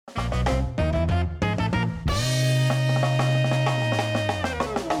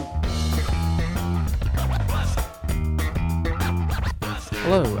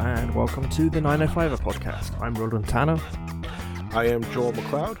Hello and welcome to the 905er podcast. I'm Roland Tanner. I am Joel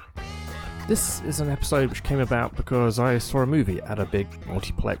McLeod. This is an episode which came about because I saw a movie at a big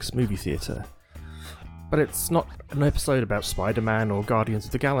multiplex movie theatre. But it's not an episode about Spider-Man or Guardians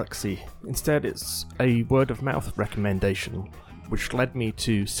of the Galaxy. Instead, it's a word-of-mouth recommendation, which led me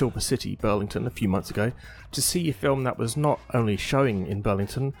to Silver City, Burlington, a few months ago, to see a film that was not only showing in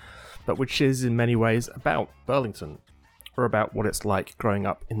Burlington, but which is in many ways about Burlington, or about what it's like growing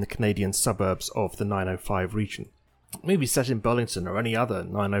up in the Canadian suburbs of the 905 region. Movies set in Burlington or any other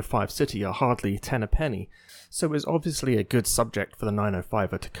 905 city are hardly 10 a penny, so it was obviously a good subject for the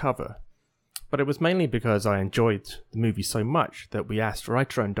 905er to cover. But it was mainly because I enjoyed the movie so much that we asked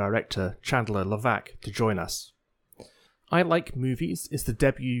writer and director Chandler Levack to join us. I Like Movies is the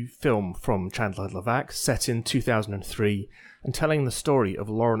debut film from Chandler Levack, set in 2003, and telling the story of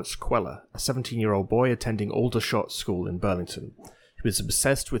Lawrence Queller, a 17-year-old boy attending Aldershot School in Burlington, who is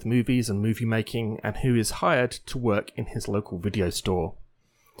obsessed with movies and movie making, and who is hired to work in his local video store.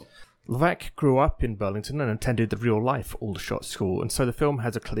 Levack grew up in Burlington and attended the real-life Aldershot School, and so the film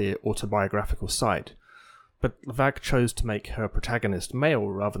has a clear autobiographical side. But Levack chose to make her protagonist male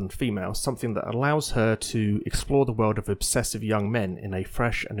rather than female, something that allows her to explore the world of obsessive young men in a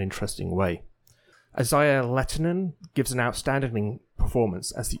fresh and interesting way. Isaiah Lehtinen gives an outstanding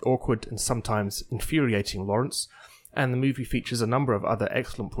performance as the awkward and sometimes infuriating Lawrence, and the movie features a number of other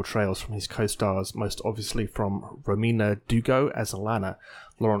excellent portrayals from his co-stars, most obviously from Romina Dugo as Alana,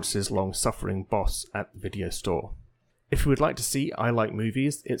 Lawrence's long-suffering boss at the video store. If you would like to see I Like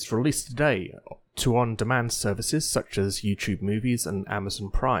Movies, it's released today to on-demand services such as YouTube Movies and Amazon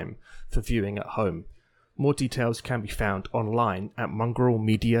Prime for viewing at home. More details can be found online at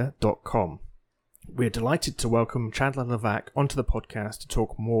mongrelmedia.com. We're delighted to welcome Chandler Levack onto the podcast to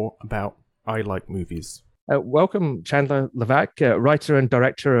talk more about I Like Movies. Welcome, Chandler Levack, writer and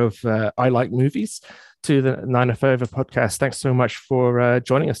director of I Like Movies, to the 905er podcast. Thanks so much for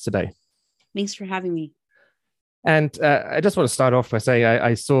joining us today. Thanks for having me. And I just want to start off by saying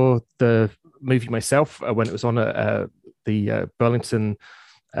I saw the movie myself when it was on the Burlington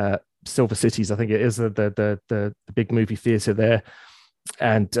Silver Cities, I think it is, the big movie theatre there,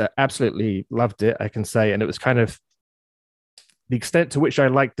 and absolutely loved it, I can say. And it was kind of the extent to which I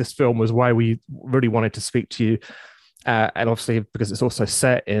liked this film was why we really wanted to speak to you. And obviously, because it's also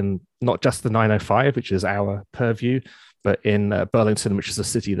set in not just the 905, which is our purview, but in Burlington, which is a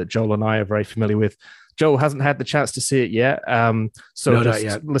city that Joel and I are very familiar with. Joel hasn't had the chance to see it yet, so No, just, not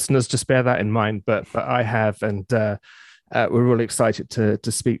yet. Listeners, just bear that in mind. But I have, and we're really excited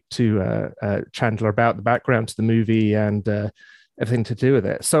to speak to Chandler about the background to the movie and everything to do with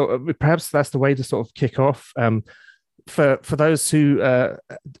it. So perhaps that's the way to sort of kick off. For those who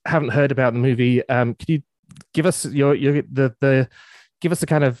haven't heard about the movie, could you give us give us a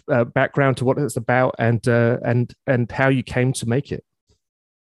kind of background to what it's about and how you came to make it?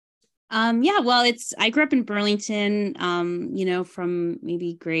 I grew up in Burlington, from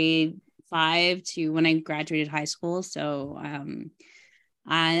maybe grade 5 to when I graduated high school. So, and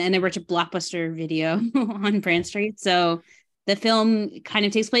I worked at Blockbuster Video on Brand Street. So the film kind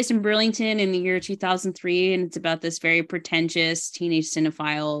of takes place in Burlington in the year 2003. And it's about this very pretentious teenage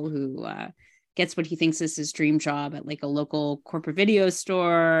cinephile who gets what he thinks is his dream job at like a local corporate video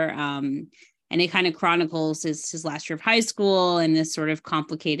store. And it kind of chronicles his last year of high school and this sort of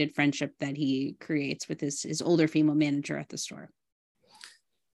complicated friendship that he creates with his older female manager at the store.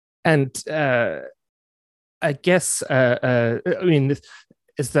 And I guess,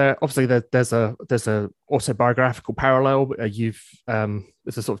 is there obviously there's a autobiographical parallel? There's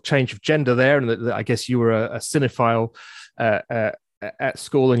a sort of change of gender there, and I guess you were a cinephile at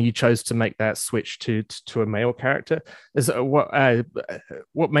school, and you chose to make that switch to a male character.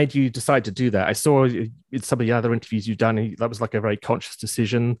 What made you decide to do that? I saw in some of the other interviews you've done, that was like a very conscious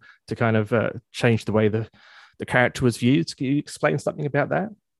decision to kind of change the way the character was viewed. Can you explain something about that?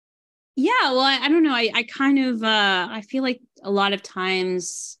 Yeah, well, I don't know. I kind of I feel like a lot of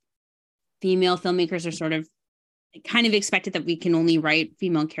times female filmmakers are sort of kind of expected that we can only write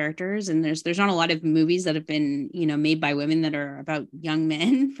female characters, and there's not a lot of movies that have been made by women that are about young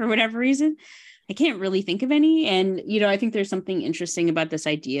men for whatever reason. I can't really think of any. And I think there's something interesting about this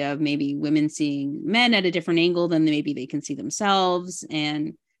idea of maybe women seeing men at a different angle than maybe they can see themselves,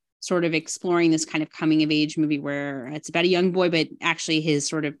 and sort of exploring this kind of coming of age movie where it's about a young boy, but actually his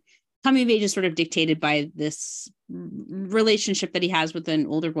sort of coming of age is sort of dictated by this relationship that he has with an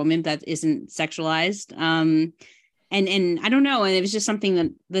older woman that isn't sexualized. And I don't know. And it was just something that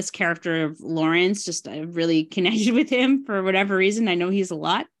this character of Lawrence, just really connected with him for whatever reason. I know he's a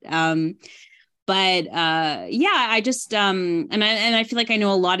lot. But yeah, I just and I feel like I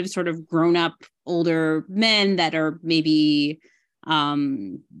know a lot of sort of grown up older men that are maybe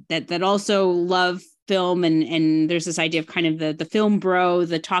that also love film, and there's this idea of kind of the film bro,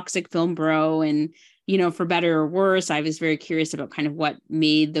 the toxic film bro, and for better or worse, I was very curious about kind of what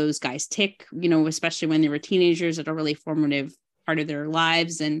made those guys tick, especially when they were teenagers at a really formative part of their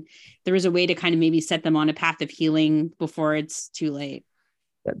lives, and there was a way to kind of maybe set them on a path of healing before it's too late.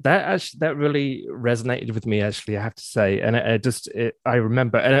 That really resonated with me, actually, I have to say. And I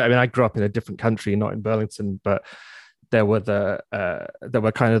remember, and I mean, I grew up in a different country, not in Burlington, but there were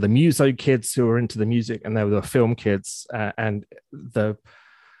kind of the muso kids who were into the music, and there were the film kids, and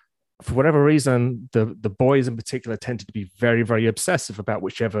for whatever reason, the boys in particular tended to be very, very obsessive about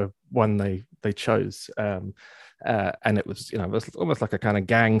whichever one they chose. And it was almost like a kind of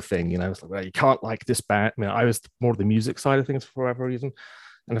gang thing. It's like, well, you can't like this band. I mean, I was more the music side of things for whatever reason,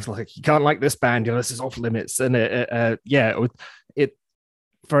 and it's like, you can't like this band. This is off limits. And it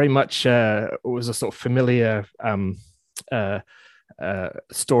very much was a sort of familiar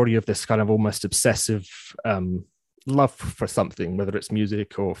story of this kind of almost obsessive love for something, whether it's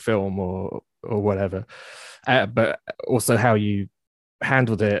music or film or whatever, but also how you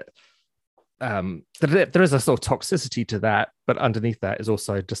handled it. There is a sort of toxicity to that, but underneath that is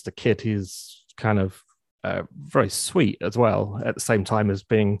also just a kid who's kind of very sweet as well, at the same time as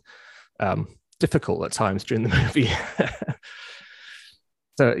being difficult at times during the movie.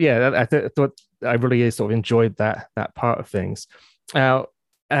 So yeah, I thought I really sort of enjoyed that part of things. Now,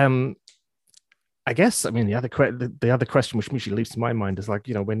 I guess, I mean, the other question which usually leaps to my mind is like,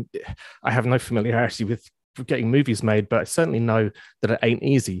 when I have no familiarity with getting movies made, but I certainly know that it ain't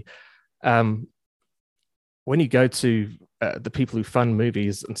easy. When you go to the people who fund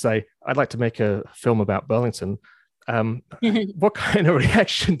movies and say, I'd like to make a film about Burlington, what kind of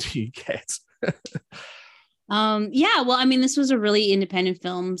reaction do you get? Yeah, well, I mean, this was a really independent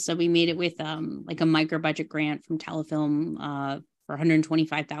film, so we made it with like a micro budget grant from Telefilm for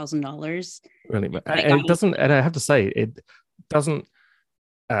 $125,000. Really, it doesn't, and I have to say, it doesn't.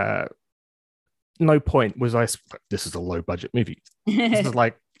 No point was I. This is a low budget movie. This is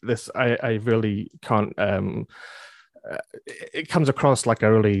like this. I really can't. It comes across like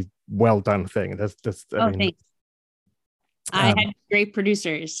a really well done thing. Thanks. I had great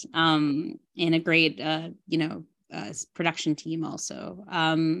producers, and a great production team also.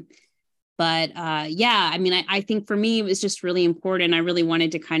 But yeah, I mean, I think for me, it was just really important. I really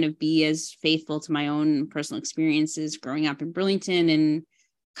wanted to kind of be as faithful to my own personal experiences growing up in Burlington and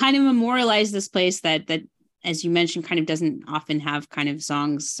kind of memorialize this place that, as you mentioned, kind of doesn't often have kind of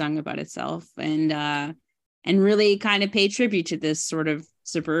songs sung about itself, and really kind of pay tribute to this sort of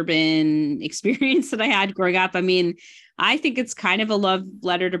suburban experience that I had growing up. I mean, I think it's kind of a love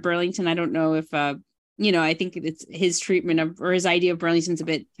letter to Burlington. I don't know if I think it's his treatment of, or his idea of Burlington's a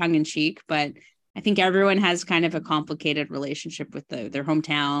bit tongue in cheek, but I think everyone has kind of a complicated relationship with their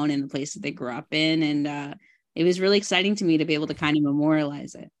hometown and the place that they grew up in. And it was really exciting to me to be able to kind of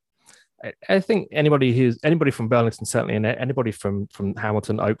memorialize it. I think anybody from Burlington, certainly, and anybody from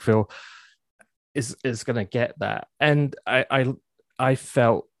Hamilton, Oakville is going to get that. And I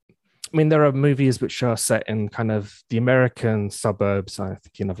felt, I mean, there are movies which are set in kind of the American suburbs. I'm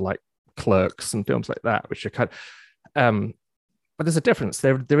thinking of like Clerks and films like that, which are kind of, but there's a difference.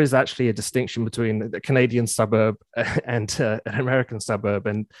 There is actually a distinction between the Canadian suburb and an American suburb,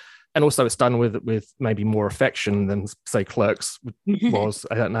 and also it's done with maybe more affection than, say, Clerks was.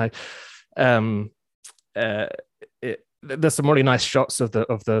 I don't know. There's some really nice shots of the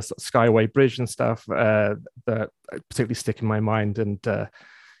Skyway Bridge and stuff that particularly stick in my mind, and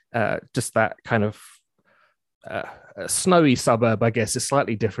just that kind of a snowy suburb, I guess, is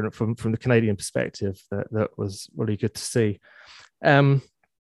slightly different from the Canadian perspective. That was really good to see. But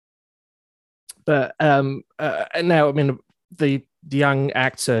now, I mean, the young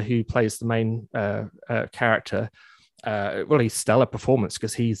actor who plays the main character, really stellar performance,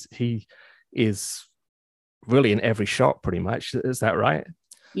 because he is really in every shot pretty much. Is that right?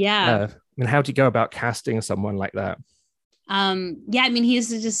 Yeah. I mean, how do you go about casting someone like that? Yeah, I mean,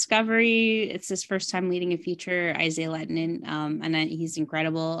 he's a discovery. It's his first time leading a feature, Isaiah Lettinen, and he's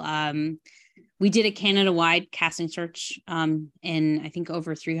incredible. We did a Canada-wide casting search, and I think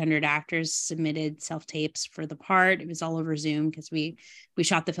over 300 actors submitted self-tapes for the part. It was all over Zoom because we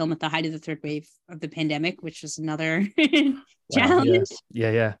shot the film at the height of the third wave of the pandemic, which was another challenge.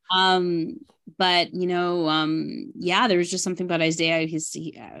 Yeah. But yeah, there was just something about Isaiah.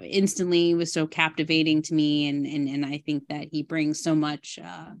 He instantly was so captivating to me, and I think that he brings so much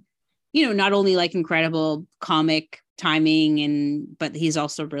not only like incredible comic timing but he's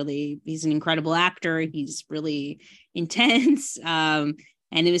also he's an incredible actor. He's really intense. And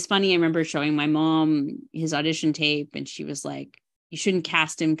it was funny. I remember showing my mom his audition tape and she was like, you shouldn't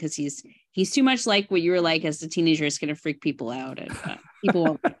cast him because he's too much like what you were like as a teenager. It's going to freak people out and people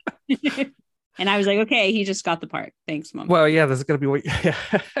won't. And I was like, okay, he just got the part. Thanks, Mom. Well, yeah, there's going to be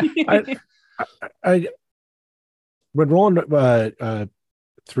I when Roland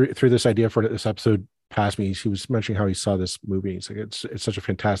through this idea for this episode past me, he was mentioning how he saw this movie. It's like it's such a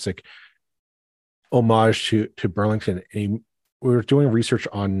fantastic homage to Burlington. And we were doing research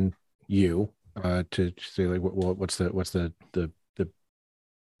on you to say like, what's the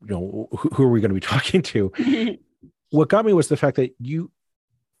who are we going to be talking to? What got me was the fact that you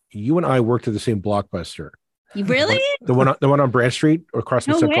and I worked at the same Blockbuster. You really? The one on Brand Street or across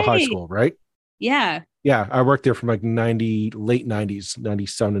from Central High School, right? Yeah. Yeah, I worked there from like late 90s,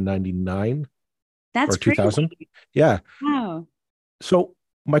 97 to 99. That's or 2000. Crazy. Yeah. Wow. So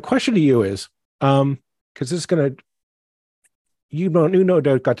my question to you is, because this is gonna, you no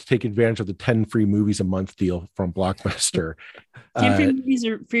doubt got to take advantage of the 10 free movies a month deal from Blockbuster. 10 free movies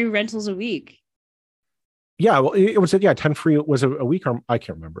or free rentals a week. Yeah, well, it was 10 free. Was a week, or I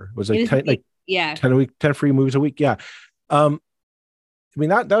can't remember. It was like 10, like 10 a week, 10 free movies a week. Yeah. I mean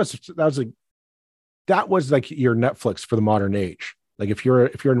that was like your Netflix for the modern age. Like if you're a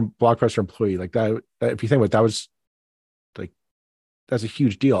Blockbuster employee, like that if you think about it, that was like, that's a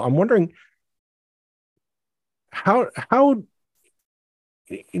huge deal. I'm wondering how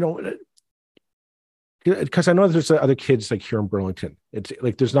because I know there's other kids like here in Burlington. It's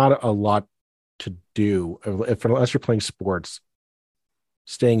like there's not a lot to do unless you're playing sports,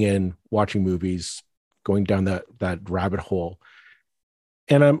 staying in, watching movies, going down that rabbit hole.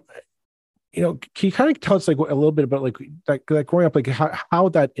 And I'm, can you kind of tell us like a little bit about like growing up, like how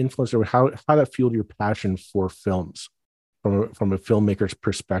that influenced or how that fueled your passion for films from a filmmaker's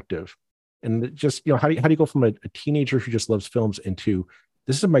perspective, and just how do you go from a teenager who just loves films into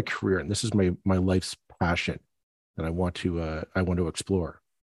this is my career and this is my life's passion that I want to explore?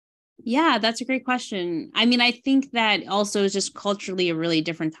 Yeah, that's a great question. I mean, I think that also is just culturally a really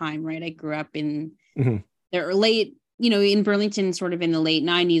different time, right? I grew up in the late, in Burlington, sort of in the late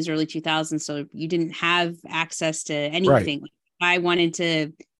 90s, early 2000s. So you didn't have access to anything. Right. I wanted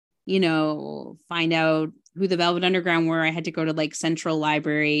to, find out who the Velvet Underground were. I had to go to like Central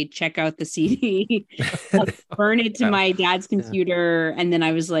Library, check out the CD, burn it to my dad's computer. And then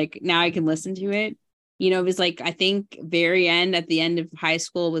I was like, now I can listen to it. It was like, I think at the end of high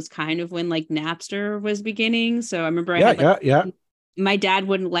school was kind of when like Napster was beginning. So I remember my dad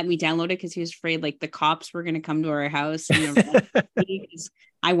wouldn't let me download it because he was afraid like the cops were going to come to our house. Because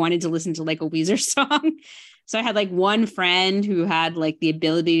I wanted to listen to like a Weezer song. So I had like one friend who had like the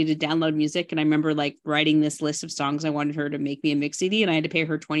ability to download music. And I remember like writing this list of songs I wanted her to make me a mix CD, and I had to pay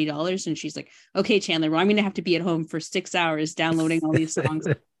her $20. And she's like, okay, Chandler, well, I'm going to have to be at home for 6 hours downloading all these songs.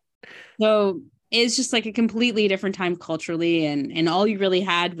 So it's just like a completely different time culturally. And all you really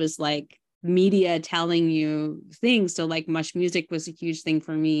had was like media telling you things. So like Mush Music was a huge thing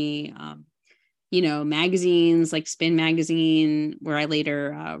for me. Magazines like Spin Magazine, where I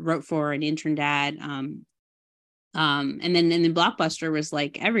later wrote for and interned at. And then Blockbuster was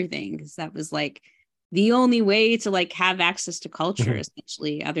like everything, because that was like the only way to like have access to culture,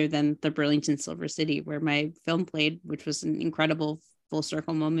 essentially, other than the Burlington Silver City, where my film played, which was an incredible full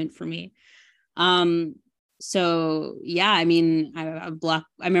circle moment for me. So yeah, I mean, I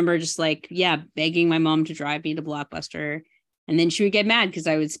remember just like, begging my mom to drive me to Blockbuster. And then she would get mad because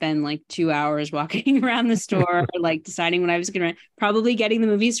I would spend like 2 hours walking around the store, like deciding what I was going to rent, probably getting the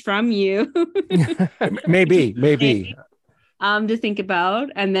movies from you. maybe. To think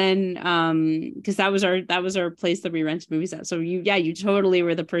about. And then, because that was our place that we rented movies at. So you totally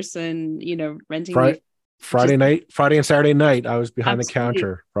were the person, renting Friday and Saturday night, I was behind the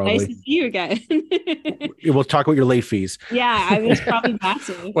counter. Probably. Nice to see you again. We'll talk about your late fees. Yeah, I was probably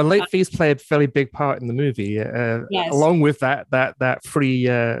massive. Well, late fees play a fairly big part in the movie, yes. Along with that free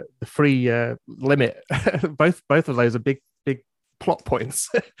limit. both of those are big plot points.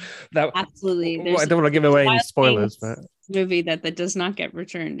 Absolutely. I don't want to give away any spoilers, but movie that does not get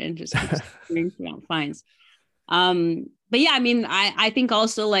returned and just keeps fines. But yeah, I mean, I think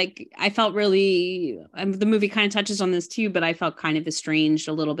also like I felt really, the movie kind of touches on this too, but I felt kind of estranged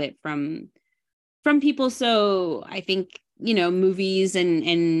a little bit from people. So I think, movies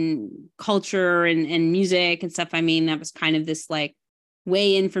and culture and music and stuff. I mean, that was kind of this like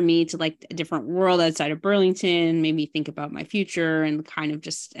way in for me to like a different world outside of Burlington, made me think about my future and kind of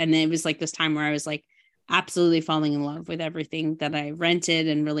just, and then it was like this time where I was like, absolutely falling in love with everything that I rented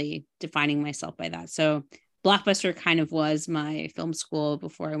and really defining myself by that. So Blockbuster kind of was my film school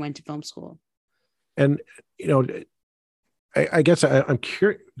before I went to film school. And, I guess I'm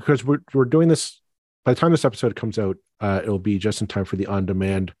curious because we're doing this. By the time this episode comes out, it'll be just in time for the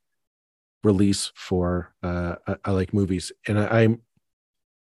on-demand release for I Like Movies, and I'm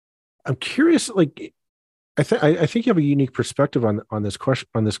curious. Like, I think you have a unique perspective on this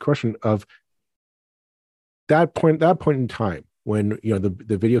question of that point in time when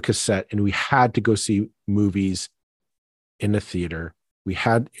the video cassette and we had to go see movies in the theater. We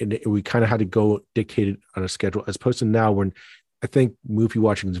kind of had to go dictated on a schedule, as opposed to now when I think movie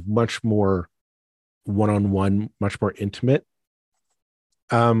watching is much more one-on-one, much more intimate.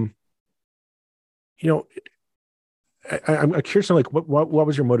 I'm curious, like what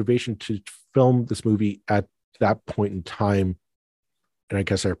was your motivation to film this movie at that point in time, and I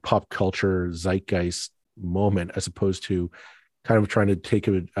guess our pop culture zeitgeist moment, as opposed to kind of trying to take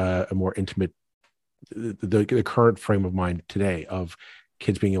a more intimate, the current frame of mind today of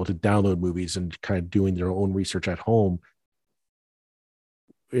kids being able to download movies and kind of doing their own research at home.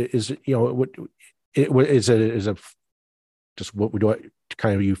 Is it just what we do,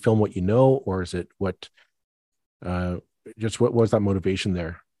 kind of you film what you know, or is it what was that motivation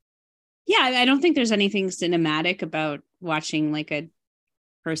there? Yeah, I don't think there's anything cinematic about watching like a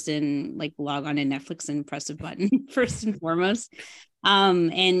person like log on to Netflix and press a button first and foremost.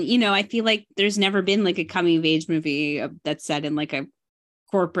 And I feel like there's never been like a coming of age movie that's set in like a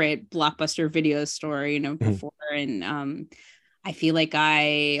corporate Blockbuster video store, before. And I feel like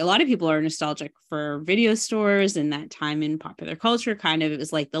a lot of people are nostalgic for video stores and that time in popular culture. Kind of, it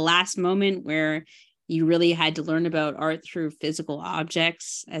was like the last moment where you really had to learn about art through physical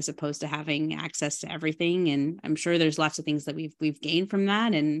objects as opposed to having access to everything. And I'm sure there's lots of things that we've gained from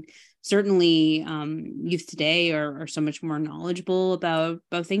that. And certainly youth today are so much more knowledgeable about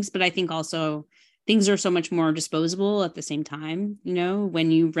things. But I think also things are so much more disposable at the same time.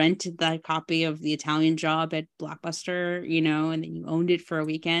 When you rented that copy of The Italian Job at Blockbuster, and then you owned it for a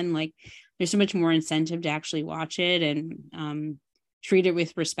weekend, like there's so much more incentive to actually watch it and treat it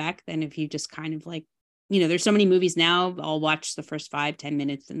with respect than if you just kind of like, there's so many movies now, I'll watch the first 5-10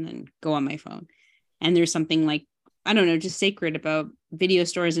 minutes and then go on my phone. And there's something like, I don't know, just sacred about video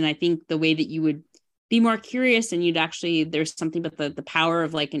stores. And I think the way that you would be more curious and there's something about the power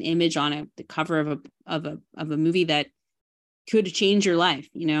of like an image on the cover of a movie that could change your life,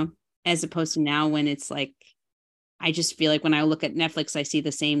 as opposed to now when it's like, I just feel like when I look at Netflix, I see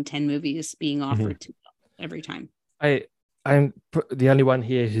the same 10 movies being offered to every time. I'm the only one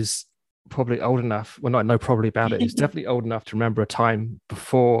here who's probably old enough. Well, not know probably about it. Who's definitely old enough to remember a time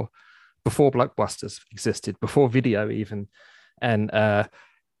before blockbusters existed, before video even, and I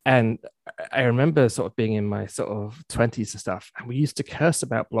remember sort of being in my sort of 20s and stuff, and we used to curse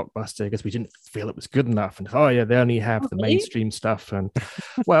about Blockbuster because we didn't feel it was good enough. And oh yeah, they only have the mainstream stuff. And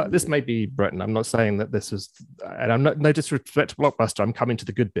well, this may be Britain. I'm not saying that this was, and I'm not no disrespect to Blockbuster. I'm coming to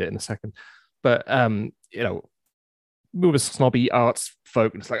the good bit in a second, but we were snobby arts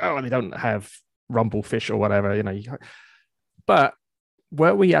folk, and it's like, oh, they don't have Rumblefish or whatever, But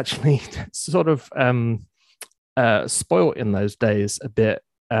were we actually sort of spoiled in those days a bit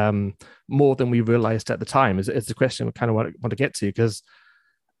more than we realized at the time? Is the question I kind of want to get to, because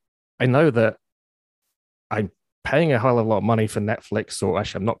I know that I'm paying a hell of a lot of money for Netflix, or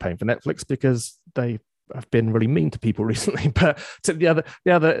actually I'm not paying for Netflix because they have been really mean to people recently, but to the other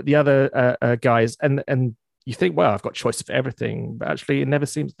guys, and you think, well, I've got choice for everything, but actually it never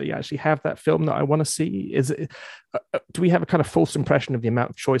seems that you actually have that film that I want to see. Is it, do we have a kind of false impression of the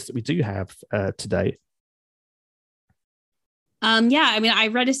amount of choice that we do have today? Yeah, I mean, I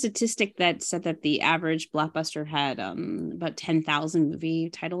read a statistic that said that the average Blockbuster had about 10,000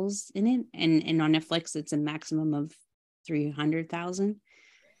 movie titles in it, and on Netflix it's a maximum of 300,000.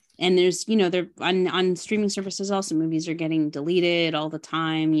 And there's, they're on streaming services also, movies are getting deleted all the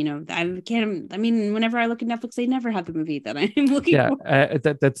time. Whenever I look at Netflix, they never have the movie that I'm looking for.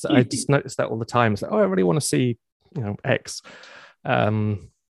 That's I just noticed that all the time. It's like, oh, I really want to see, X. The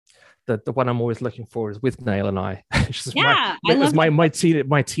one I'm always looking for is With Nail and I. My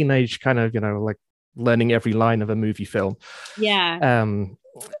teenage kind of, like learning every line of a movie film. Yeah.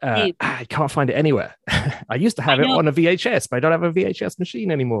 I can't find it anywhere. I used to have it on a VHS, but I don't have a VHS machine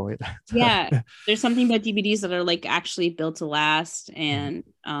anymore. Yeah, there's something about DVDs that are like actually built to last, and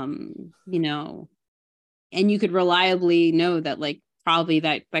and you could reliably know that like probably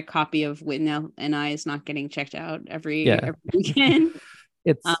that copy of Whitnell and I is not getting checked out every weekend.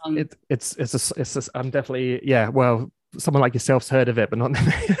 I'm definitely, well, someone like yourself's heard of it, but not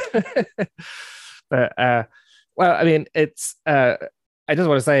But well, I mean, it's I just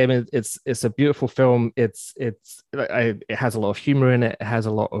want to say, I mean, it's a beautiful film. It has a lot of humor in it. It has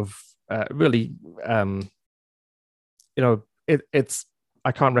a lot of really, it's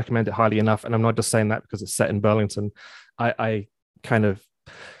I can't recommend it highly enough. And I'm not just saying that because it's set in Burlington. I kind of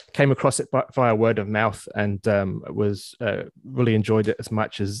came across it via word of mouth and was really enjoyed it as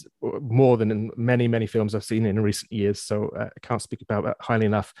much as more than in many films I've seen in recent years. So I can't speak about that highly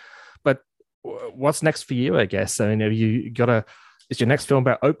enough. But what's next for you? I guess I mean, have you got a? Is your next film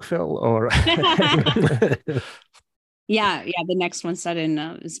about Oakville or? Yeah, the next one set in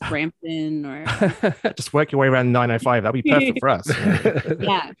is Brampton or just work your way around 905. That'd be perfect for us.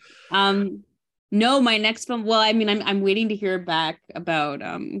 Yeah. No, my next film. Well, I mean, I'm waiting to hear back about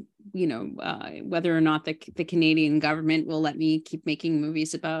whether or not the Canadian government will let me keep making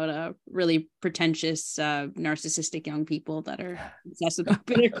movies about really pretentious, narcissistic young people that are obsessed with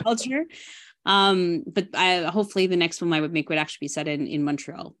popular culture. But hopefully the next film I would make would actually be set in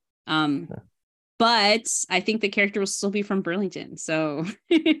Montreal. But I think the character will still be from Burlington. So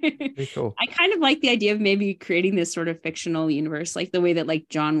cool. I kind of like the idea of maybe creating this sort of fictional universe, like the way that like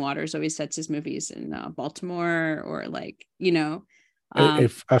John Waters always sets his movies in Baltimore, or like, a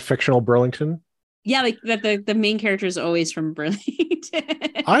fictional Burlington. Yeah, like that the main character is always from Burlington.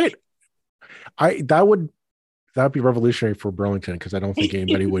 that would be revolutionary for Burlington, because I don't think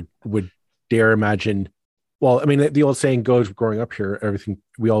anybody would dare imagine. Well, I mean, the old saying goes, growing up here, everything,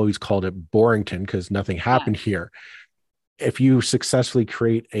 we always called it Borington because nothing happened here. If you successfully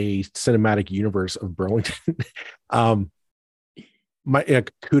create a cinematic universe of Burlington,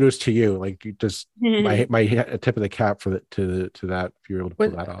 kudos to you. Like, you just my tip of the cap to that, if you're able to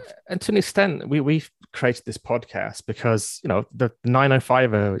pull that off. And to an extent, we've created this podcast because the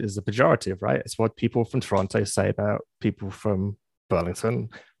 905er is a pejorative, right? It's what people from Toronto say about people from Burlington,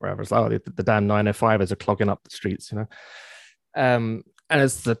 wherever it's like, the damn 905ers are clogging up the streets, and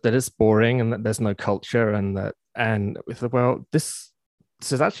it's that it's boring and that there's no culture, and with this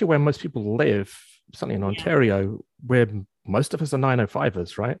is actually where most people live, certainly in Ontario, where most of us are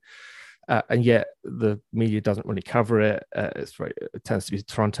 905ers, right? And yet the media doesn't really cover it. It tends to be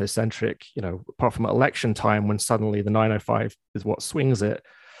Toronto centric, apart from election time when suddenly the 905 is what swings it.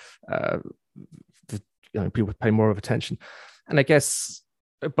 People pay more of attention. And I guess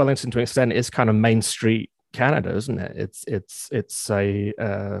Burlington, to an extent, is kind of Main Street Canada, isn't it? It's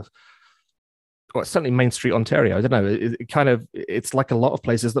certainly Main Street Ontario. I don't know. It's like a lot of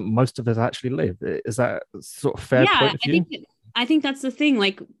places that most of us actually live. Is that sort of fair point of view? I think that's the thing.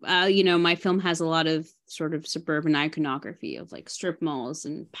 Like, my film has a lot of sort of suburban iconography of like strip malls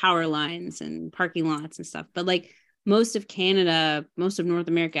and power lines and parking lots and stuff. But like, most of Canada, most of North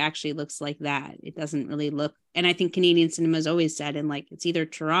America actually looks like that. It doesn't really look, and I think Canadian cinema is always set in like, it's either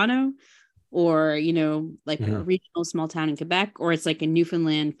Toronto or, like a regional small town in Quebec, or it's like a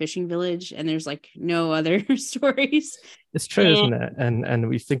Newfoundland fishing village, and there's like no other stories. It's true, isn't it? And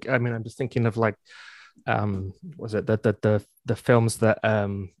we think, I mean, I'm just thinking of like, was it the films that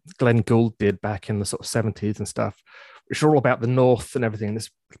Glenn Gould did back in the sort of 70s and stuff, which are all about the North and everything.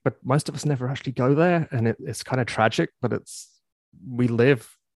 But most of us never actually go there, and it's kind of tragic. But we live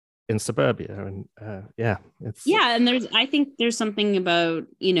in suburbia, and and I think there's something about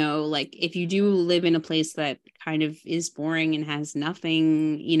like, if you do live in a place that kind of is boring and has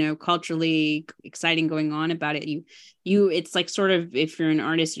nothing culturally exciting going on about it, it's like, sort of, if you're an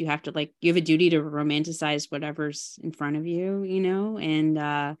artist, you have to you have a duty to romanticize whatever's in front of you,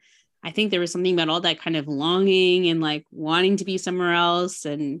 and I think there was something about all that kind of longing and like wanting to be somewhere else,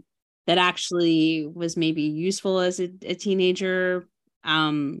 and that actually was maybe useful as a teenager,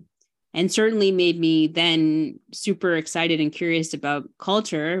 and certainly made me then super excited and curious about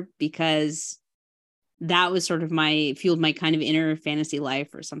culture, because that was sort of fueled my kind of inner fantasy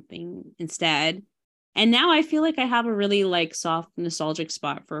life or something instead. And now I feel like I have a really like soft nostalgic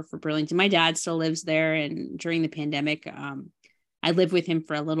spot for Burlington. My dad still lives there, and during the pandemic, I lived with him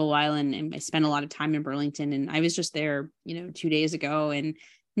for a little while, and I spent a lot of time in Burlington, and I was just there, 2 days ago. And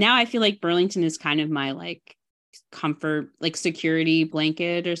now I feel like Burlington is kind of my like comfort, like security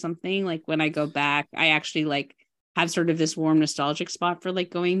blanket or something. Like, when I go back, I actually like have sort of this warm nostalgic spot for like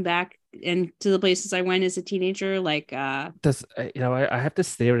going back into the places I went as a teenager. Like, I have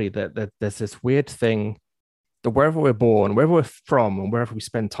this theory that there's this weird thing that wherever we're born, wherever we're from, and wherever we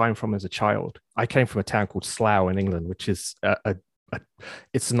spend time from as a child. I came from a town called Slough in England, which is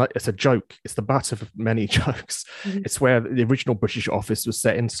it's a joke. It's the butt of many jokes. Mm-hmm. It's where the original British office was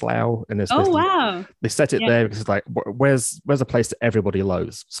set in Slough, and wow, they set it there because it's like, where's a place that everybody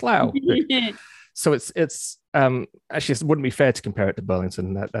loathes? Slough. So it's actually, it wouldn't be fair to compare it to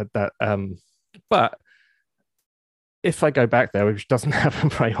Burlington. But if I go back there, which doesn't happen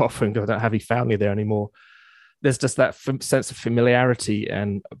very often because I don't have any family there anymore, there's just that sense of familiarity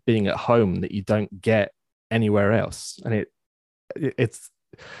and being at home that you don't get anywhere else. And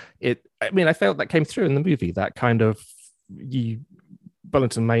I mean, I felt that came through in the movie, that kind of,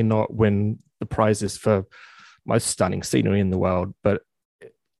 Burlington may not win the prizes for most stunning scenery in the world, but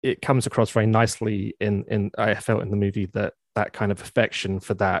it comes across very nicely I felt in the movie that kind of affection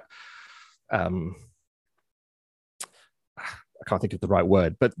for that, I can't think of the right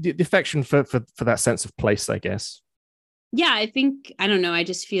word, but the affection for that sense of place, I guess. Yeah, I think, I don't know, I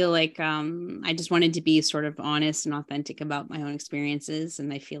just feel like I just wanted to be sort of honest and authentic about my own experiences,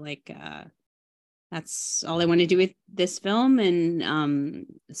 and I feel like that's all I want to do with this film. And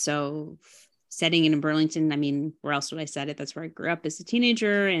so setting it in Burlington, I mean, where else would I set it? That's where I grew up as a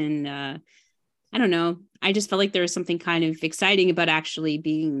teenager. And I don't know, I just felt like there was something kind of exciting about actually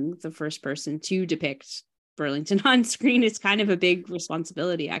being the first person to depict Burlington on screen. It's kind of a big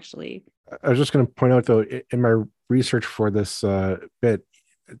responsibility, actually. I was just going to point out, though, in my research for this bit,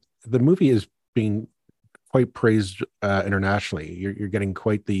 the movie is being quite praised internationally. You're getting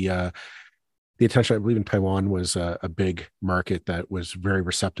quite the attention. I believe in Taiwan was a big market that was very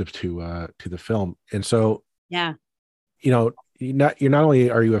receptive to the film, and so yeah, you're not only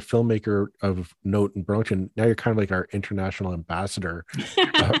are you a filmmaker of note in Burlington, now you're kind of like our international ambassador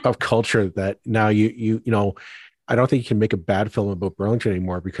of culture. That now you know, I don't think you can make a bad film about Burlington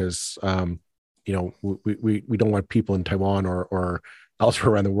anymore because we don't want people in Taiwan or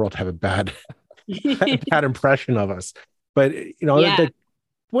elsewhere around the world to have a bad bad impression of us. But yeah.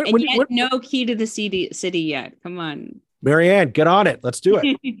 What, no key to the city yet. Come on, Marianne, get on it. Let's do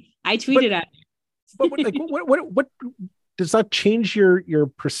it. I tweeted at it. What does that change your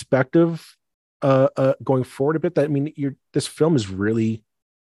perspective going forward a bit? That, I mean, this film is really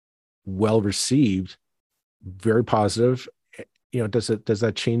well received, very positive. Does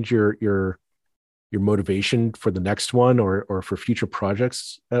that change your motivation for the next one or for future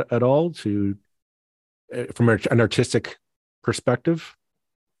projects at all, to from an artistic perspective?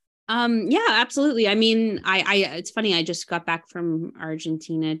 Yeah, absolutely. I mean, I it's funny, I just got back from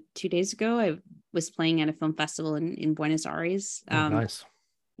Argentina 2 days ago. I was playing at a film festival in Buenos Aires. Nice.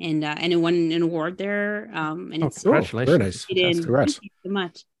 And it won an award there. And it's congratulations. Very nice. Congrats. Thank you so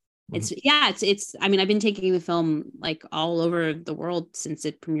much. It's I mean, I've been taking the film like all over the world since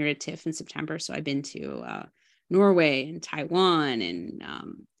it premiered at TIFF in September. So I've been to Norway and Taiwan and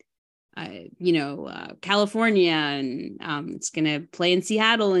California, and it's gonna play in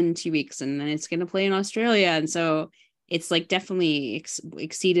Seattle in 2 weeks, and then it's gonna play in Australia, and so it's like definitely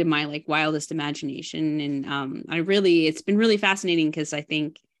exceeded my like wildest imagination. And it's been really fascinating because I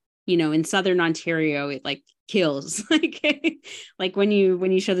think in Southern Ontario it like kills like when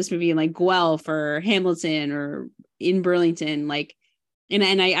you show this movie in like Guelph or Hamilton or in Burlington, like.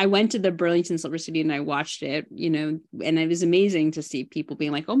 And I went to the Burlington Silver City and I watched it, and it was amazing to see people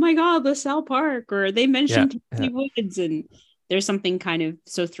being like, oh my God, LaSalle Park, or they mentioned Woods. And there's something kind of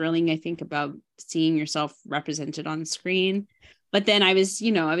so thrilling, I think, about seeing yourself represented on screen. But then I was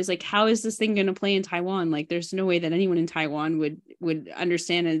like, how is this thing going to play in Taiwan? Like, there's no way that anyone in Taiwan would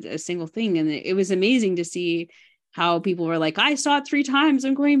understand a single thing. And it was amazing to see how people were like, I saw it 3 times.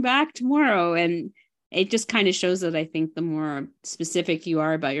 I'm going back tomorrow. And it just kind of shows that I think the more specific you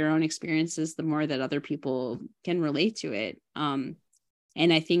are about your own experiences, the more that other people can relate to it. And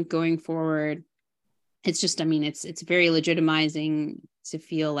I think going forward, it's just, I mean, it's very legitimizing to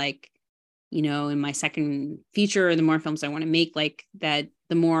feel like, in my second feature, or the more films I want to make, like that,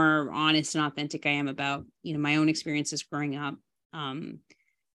 the more honest and authentic I am about, my own experiences growing up,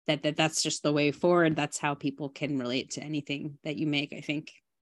 that's just the way forward. That's how people can relate to anything that you make, I think.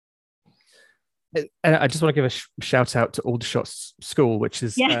 And I just want to give a shout out to Aldershot School, which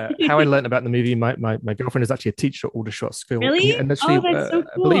is how I learned about the movie. My girlfriend is actually a teacher at Aldershot School. Really? And actually, that's so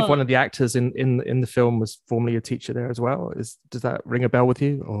cool. I believe one of the actors in the film was formerly a teacher there as well. Does that ring a bell with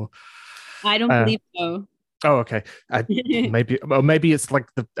you? Or I don't believe so. Oh, okay. Maybe it's like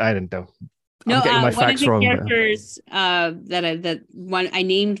I don't know. No, I'm getting my facts wrong. Characters I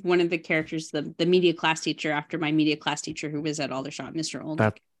named one of the characters the media class teacher after my media class teacher who was at Aldershot, Mr.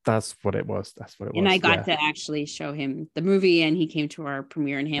 Olnick. That's what it was. And I got to actually show him the movie, and he came to our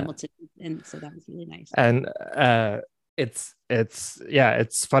premiere in Hamilton, and so that was really nice. And it's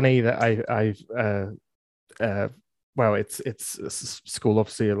funny that it's a school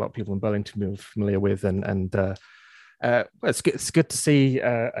obviously a lot of people in Burlington are familiar with, and it's good to see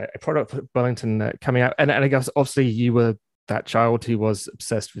a product of Burlington coming out. And I guess obviously you were that child who was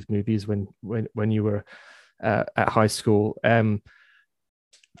obsessed with movies when you were at high school.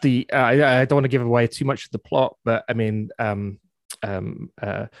 I don't want to give away too much of the plot, but I mean,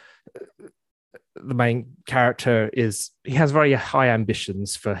 the main character he has very high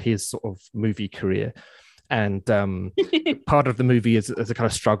ambitions for his sort of movie career, and part of the movie is a kind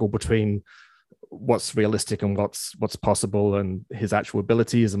of struggle between what's realistic and what's possible and his actual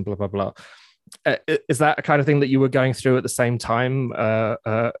abilities and blah blah blah. Is that a kind of thing that you were going through at the same time?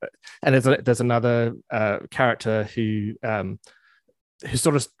 And there's another character who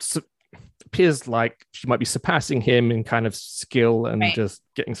sort of appears like she might be surpassing him in kind of skill and just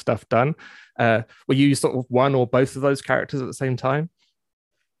getting stuff done. Were you sort of one or both of those characters at the same time?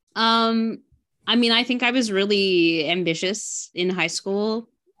 I mean, I think I was really ambitious in high school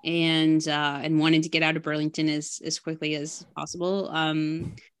and wanted to get out of Burlington as quickly as possible.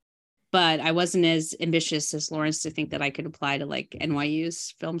 But I wasn't as ambitious as Lawrence to think that I could apply to like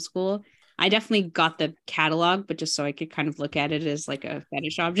NYU's film school. I definitely got the catalog, but just so I could kind of look at it as like a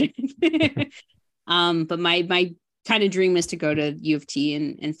fetish object. But my kind of dream was to go to U of T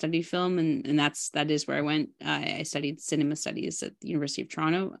and study film. And that is where I went. I studied cinema studies at the University of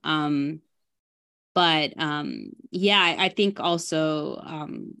Toronto. I think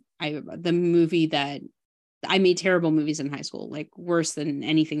also the movie that I made terrible movies in high school, like worse than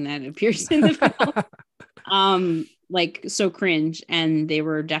anything that appears in the film. Like so cringe. And they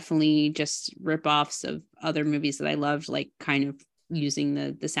were definitely just ripoffs of other movies that I loved, like kind of using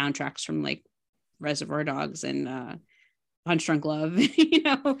the soundtracks from like Reservoir Dogs and Punch Drunk Love. You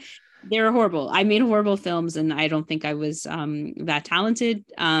know, they were horrible. I made horrible films and I don't think I was that talented.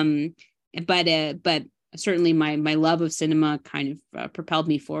 But certainly my love of cinema kind of propelled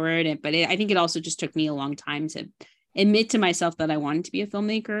me forward. I think it also just took me a long time to admit to myself that I wanted to be a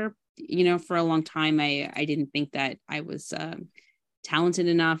filmmaker. You know, for a long time, I didn't think that I was talented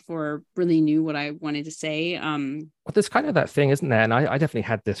enough or really knew what I wanted to say. Well, there's kind of that thing, isn't there? And I definitely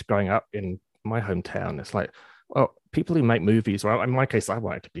had this growing up in my hometown. It's like, well, people who make movies, well, in my case, I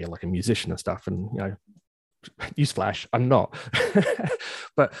wanted to be like a musician and stuff. And, you know, newsflash, I'm not.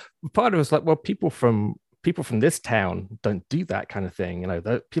 But part of it was like, well, people from this town don't do that kind of thing. You know,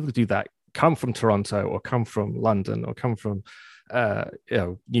 the people who do that come from Toronto or come from London or come from New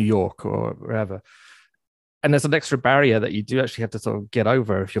York or wherever. And there's an extra barrier that you do actually have to sort of get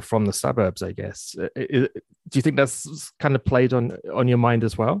over if you're from the suburbs, I guess. Do you think that's kind of played on your mind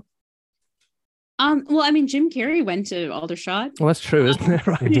as well? Well, I mean, Jim Carrey went to Aldershot. Well, that's true, isn't it?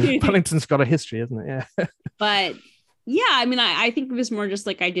 Right. Burlington's got a history, isn't it? Yeah. But yeah, I mean, I think it was more just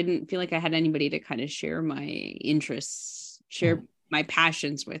like I didn't feel like I had anybody to kind of share my interests, my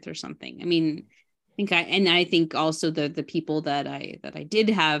passions with or something. I mean, I think also the people that I did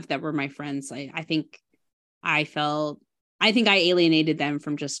have that were my friends, I think I alienated them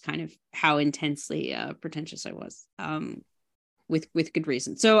from just kind of how intensely pretentious I was. With good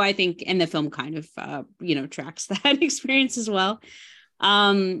reason. So I think, and the film kind of, tracks that experience as well.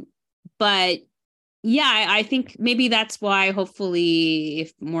 But yeah, I think maybe that's why hopefully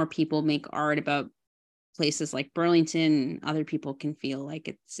if more people make art about places like Burlington, other people can feel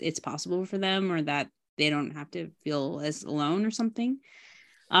like it's possible for them or that they don't have to feel as alone or something.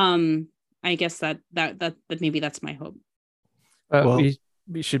 I guess that maybe that's my hope.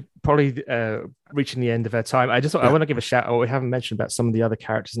 We should probably reaching the end of our time. I want to give a shout out. We haven't mentioned about some of the other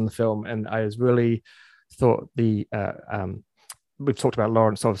characters in the film, and I was really thought we've talked about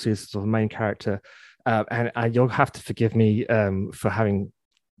Lawrence obviously as sort of the main character, and you'll have to forgive me for having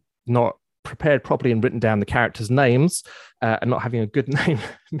not prepared properly and written down the characters' names and not having a good name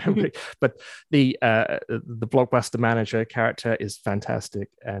memory. But the blockbuster manager character is fantastic.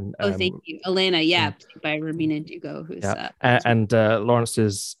 And thank you, Elena. Yeah, by Romina Dugo, who's and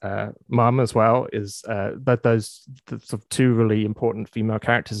Lawrence's mom as well is those sort of two really important female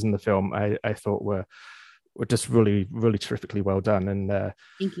characters in the film. I thought were just really, really terrifically well done. And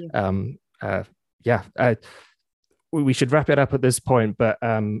thank you. We should wrap it up at this point, but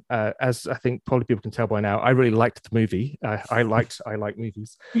as I think probably people can tell by now, I really liked the movie. I like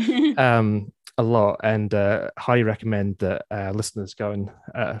movies a lot, and highly recommend that listeners go and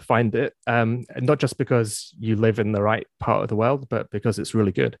find it. And not just because you live in the right part of the world, but because it's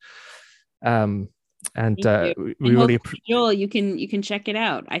really good. We really Joel, you can check it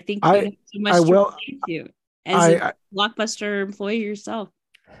out. I think you have so much to relate to as a Blockbuster employee yourself.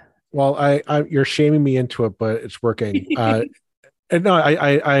 Well, you're shaming me into it, but it's working. And no,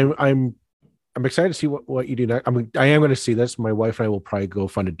 I'm excited to see what you do next. I mean, I am going to see this. My wife and I will probably go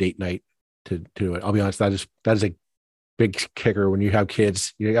find a date night to do it. I'll be honest, that is a big kicker when you have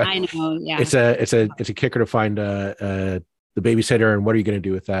kids. I know, yeah. It's a kicker to find the babysitter and what are you going to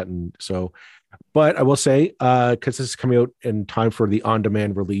do with that? And so But I will say, because this is coming out in time for the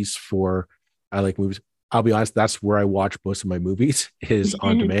on-demand release for I Like Movies, I'll be honest, that's where I watch most of my movies is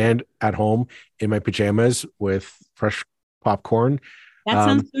on demand at home in my pajamas with fresh popcorn. That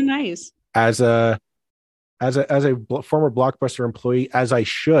sounds so nice. As a former Blockbuster employee, as I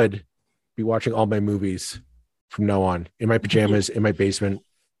should be watching all my movies from now on in my pajamas, in my basement,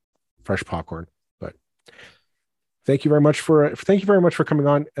 fresh popcorn. But thank you very much for coming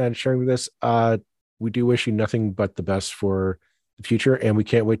on and sharing this. We do wish you nothing but the best for the future, and we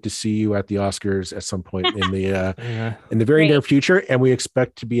can't wait to see you at the Oscars at some point in the in the very near future. And we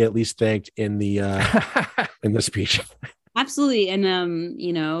expect to be at least thanked in the in the speech. Absolutely. And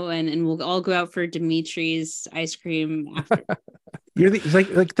and we'll all go out for Dimitri's ice cream after. You're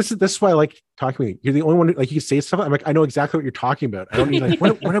like this is why I like talking to you. You're the only one who, like, you say stuff. I'm like, I know exactly what you're talking about. I don't need like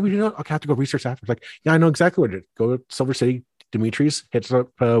what are we doing? Okay, I have to go research after. It's like, yeah, I know exactly what it is. Go to Silver City, Dimitri's, hits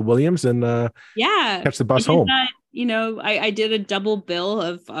up Williams, and catch the bus home. I did a double bill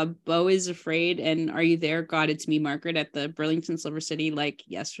of Beau is Afraid and Are You There, God, It's Me, Margaret at the Burlington Silver City like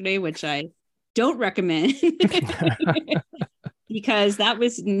yesterday, which I don't recommend because that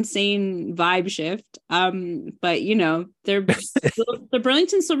was an insane vibe shift. But the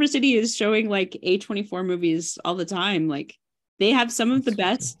Burlington Silver City is showing like A24 movies all the time. Like they have some of the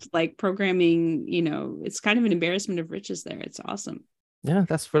best like programming. It's kind of an embarrassment of riches there. It's awesome. Yeah,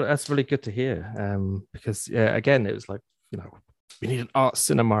 that's really good to hear. Because again, it was like we need an art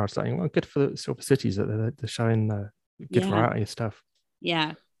cinema or something. Well, good for the Silver Cities that they're showing good variety of stuff.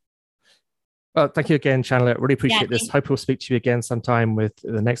 Yeah. Well, thank you again, Chandler. Really appreciate this. Hope we'll speak to you again sometime with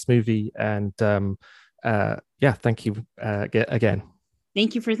the next movie. And thank you again.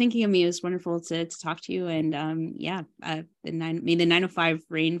 Thank you for thinking of me. It was wonderful to talk to you. And may the 905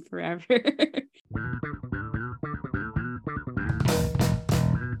 reign forever.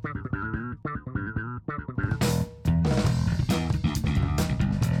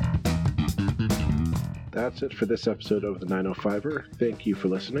 That's it for this episode of the 905er. Thank you for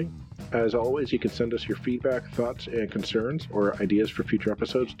listening. As always, you can send us your feedback, thoughts, and concerns or ideas for future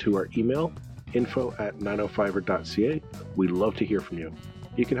episodes to our email, info@905er.ca. We'd love to hear from you.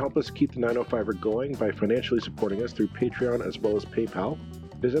 You can help us keep the 905er going by financially supporting us through Patreon as well as PayPal.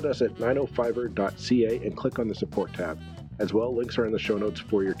 Visit us at 905er.ca and click on the support tab. As well, links are in the show notes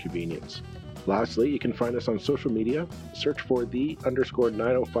for your convenience. Lastly, you can find us on social media. Search for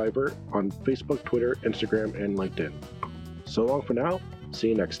 _905er on Facebook, Twitter, Instagram, and LinkedIn. So long for now. See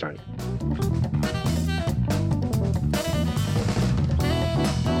you next time.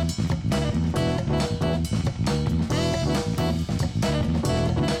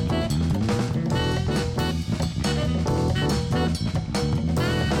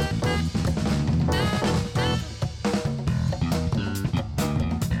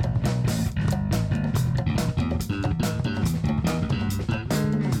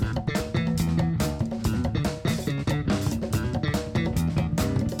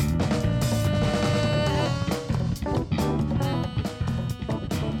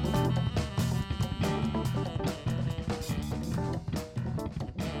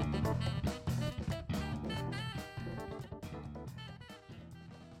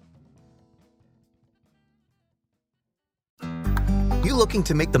 Looking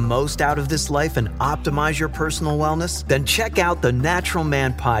to make the most out of this life and optimize your personal wellness? Then check out the Natural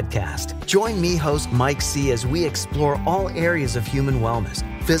Man Podcast. Join me, host Mike C., as we explore all areas of human wellness,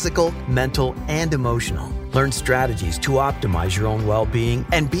 physical, mental, and emotional. Learn strategies to optimize your own well-being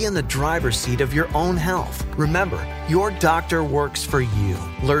and be in the driver's seat of your own health. Remember, your doctor works for you.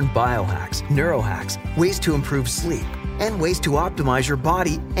 Learn biohacks, neurohacks, ways to improve sleep, and ways to optimize your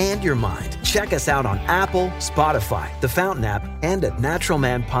body and your mind. Check us out on Apple, Spotify, the Fountain app, and at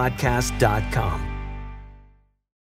naturalmanpodcast.com.